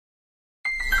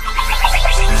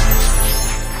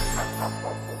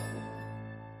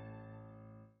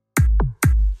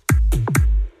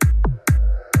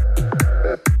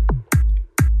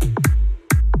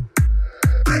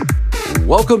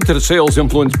Welcome to the Sales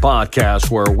Influence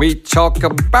Podcast, where we talk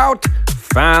about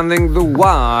finding the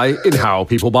why in how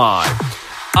people buy.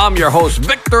 I'm your host,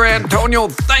 Victor Antonio.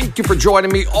 Thank you for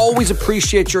joining me. Always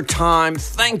appreciate your time.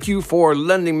 Thank you for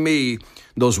lending me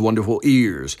those wonderful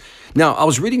ears. Now, I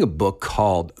was reading a book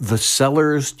called The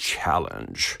Seller's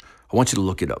Challenge. I want you to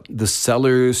look it up. The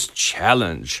Seller's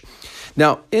Challenge.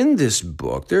 Now, in this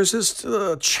book, there's this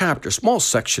chapter, small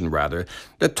section rather,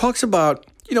 that talks about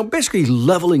basically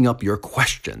leveling up your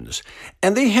questions.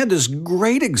 And they had this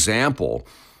great example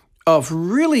of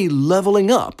really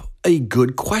leveling up a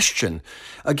good question.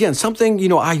 Again, something,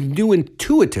 I knew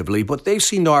intuitively, but they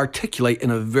seem to articulate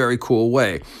in a very cool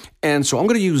way. And so I'm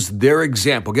going to use their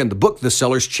example. Again, the book, The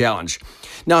Seller's Challenge.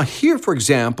 Now, here, for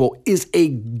example, is a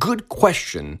good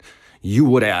question you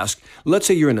would ask. Let's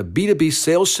say you're in a B2B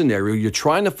sales scenario. You're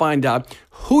trying to find out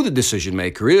who the decision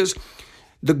maker is.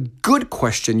 The good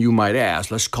question you might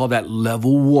ask, let's call that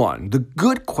level one. The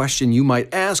good question you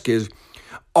might ask is,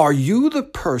 are you the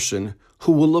person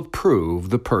who will approve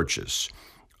the purchase?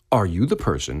 Are you the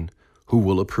person who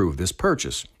will approve this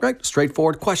purchase? Right?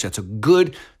 Straightforward question. That's a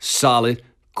good, solid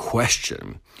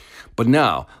question. But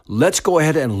now, let's go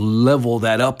ahead and level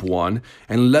that up one,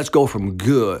 and let's go from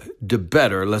good to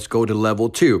better. Let's go to level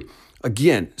two.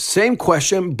 Again, same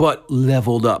question, but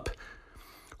leveled up.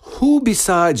 Who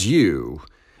besides you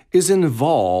is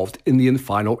involved in the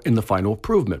final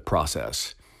improvement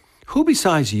process? Who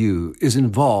besides you is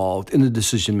involved in the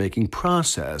decision-making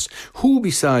process? Who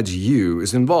besides you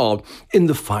is involved in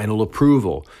the final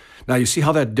approval? Now, you see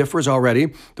how that differs already?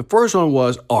 The first one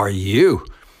was, are you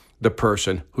the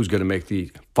person who's going to make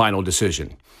the final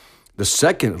decision? The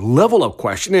second level-up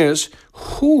question is,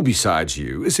 who besides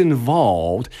you is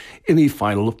involved in the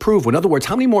final approval? In other words,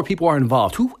 how many more people are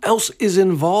involved? Who else is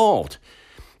involved?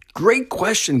 Great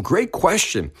question, great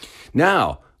question.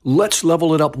 Now, let's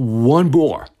level it up one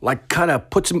more, like kind of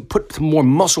put some more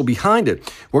muscle behind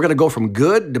it. We're going to go from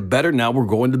good to better. Now we're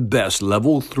going to best,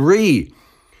 level 3.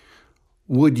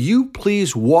 Would you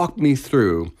please walk me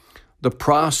through the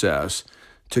process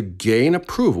to gain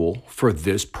approval for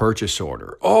this purchase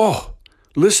order? Oh,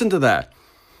 listen to that.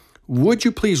 Would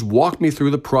you please walk me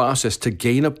through the process to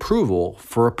gain approval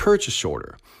for a purchase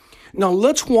order? Now,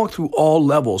 let's walk through all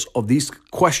levels of these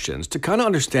questions to kind of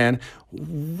understand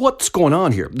what's going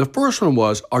on here. The first one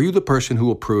was, are you the person who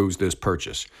approves this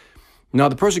purchase? Now,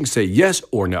 the person can say yes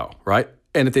or no, right?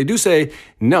 And if they do say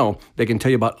no, they can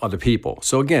tell you about other people.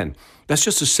 So again, that's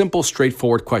just a simple,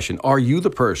 straightforward question. Are you the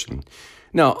person?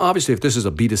 Now, obviously, if this is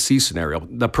a B2C scenario,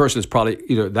 the person is probably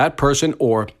either that person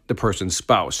or the person's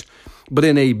spouse. But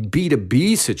in a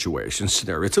B2B situation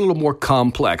scenario, it's a little more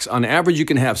complex. On average, you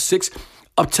can have 6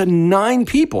 up to 9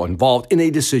 people involved in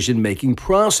a decision-making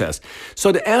process.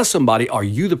 So to ask somebody, are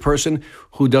you the person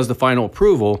who does the final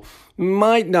approval,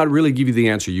 might not really give you the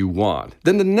answer you want.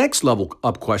 Then the next level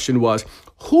up question was,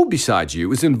 who besides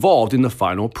you is involved in the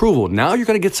final approval? Now you're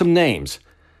going to get some names.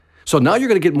 So now you're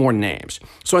going to get more names.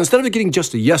 So instead of getting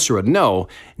just a yes or a no,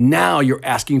 now you're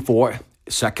asking for,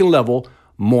 second level,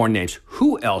 more names.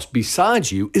 Who else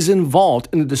besides you is involved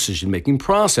in the decision-making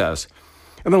process?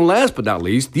 And then last but not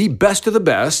least, the best of the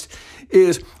best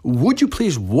is, would you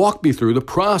please walk me through the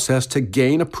process to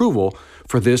gain approval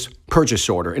for this purchase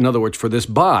order? In other words, for this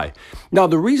buy. Now,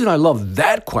 the reason I love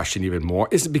that question even more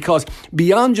is because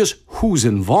beyond just who's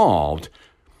involved,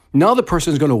 now the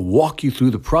person is going to walk you through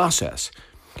the process.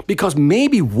 Because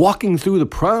maybe walking through the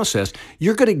process,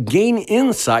 you're going to gain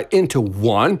insight into,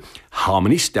 one, how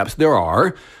many steps there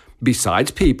are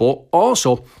besides people.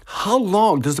 Also, how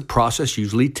long does the process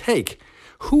usually take?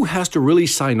 Who has to really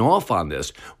sign off on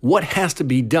this? What has to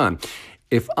be done?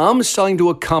 If I'm selling to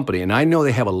a company and I know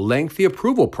they have a lengthy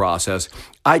approval process,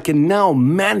 I can now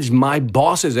manage my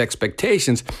boss's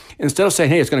expectations. Instead of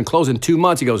saying, hey, it's going to close in 2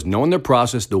 months, he goes, knowing their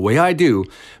process the way I do,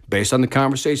 based on the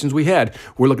conversations we had,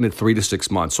 we're looking at 3 to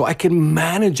 6 months. So I can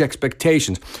manage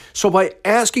expectations. So by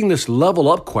asking this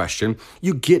level up question,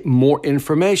 you get more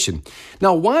information.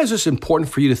 Now, why is this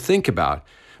important for you to think about?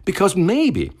 Because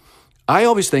maybe, I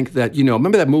always think that,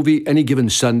 remember that movie, Any Given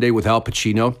Sunday, with Al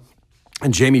Pacino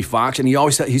and Jamie Foxx? And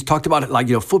he's talked about it like,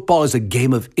 football is a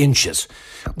game of inches,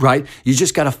 right? You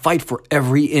just got to fight for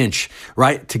every inch,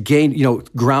 right? To gain,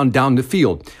 ground down the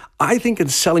field. I think in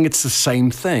selling, it's the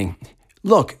same thing.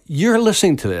 Look, you're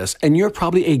listening to this and you're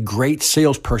probably a great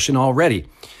salesperson already.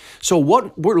 So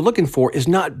what we're looking for is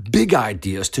not big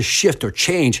ideas to shift or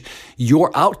change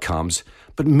your outcomes,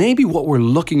 but maybe what we're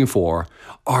looking for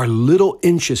are little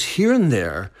inches here and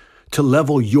there to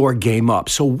level your game up.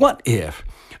 So what if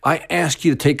I asked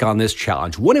you to take on this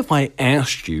challenge? What if I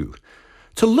asked you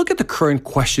to look at the current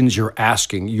questions you're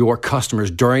asking your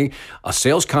customers during a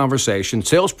sales conversation,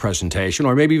 sales presentation,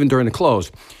 or maybe even during the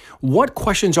close. What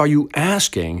questions are you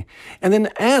asking? And then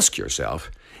ask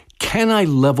yourself, can I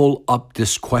level up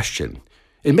this question?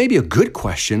 It may be a good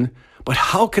question, but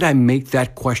how could I make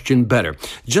that question better?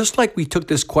 Just like we took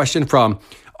this question from,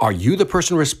 are you the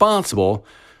person responsible,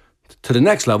 to the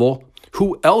next level,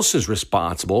 who else is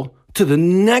responsible? To the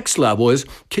next level is,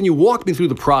 can you walk me through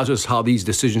the process, how these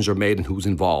decisions are made and who's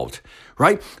involved,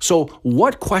 right? So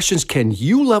what questions can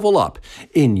you level up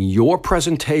in your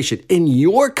presentation, in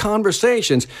your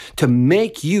conversations to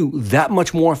make you that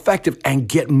much more effective and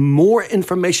get more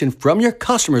information from your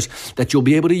customers that you'll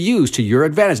be able to use to your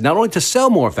advantage, not only to sell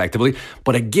more effectively,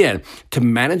 but again, to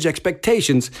manage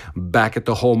expectations back at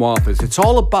the home office. It's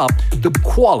all about the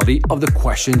quality of the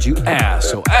questions you ask.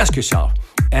 So ask yourself,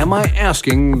 am I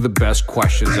asking the best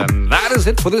questions? And that is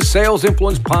it for the Sales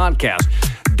Influence Podcast.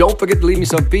 Don't forget to leave me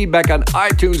some feedback on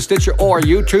iTunes, Stitcher, or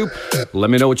YouTube. Let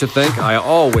me know what you think. I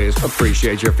always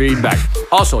appreciate your feedback.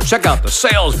 Also, check out the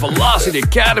Sales Velocity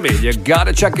Academy. You got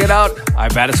to check it out.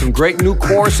 I've added some great new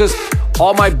courses.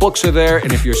 All my books are there.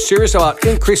 And if you're serious about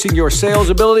increasing your sales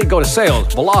ability, go to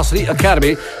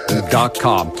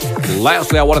salesvelocityacademy.com.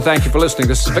 Lastly, I want to thank you for listening.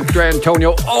 This is Victor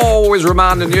Antonio, always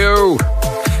reminding you,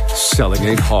 selling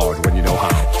ain't hard when you know how.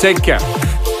 Take care.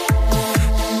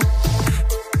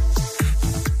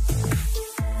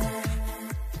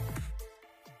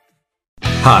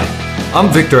 Hi, I'm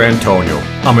Victor Antonio.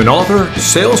 I'm an author,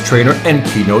 sales trainer, and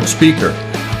keynote speaker.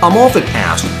 I'm often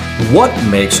asked, what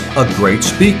makes a great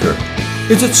speaker?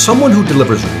 Is it someone who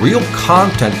delivers real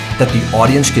content that the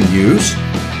audience can use?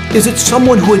 Is it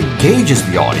someone who engages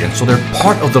the audience so they're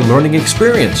part of the learning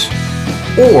experience?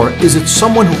 Or is it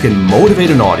someone who can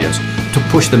motivate an audience to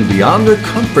push them beyond their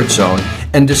comfort zone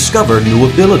and discover new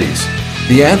abilities?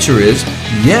 The answer is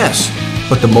yes.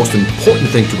 But the most important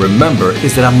thing to remember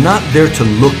is that I'm not there to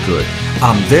look good.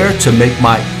 I'm there to make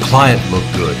my client look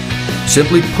good.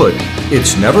 Simply put,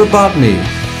 it's never about me,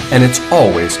 and it's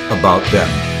always about them.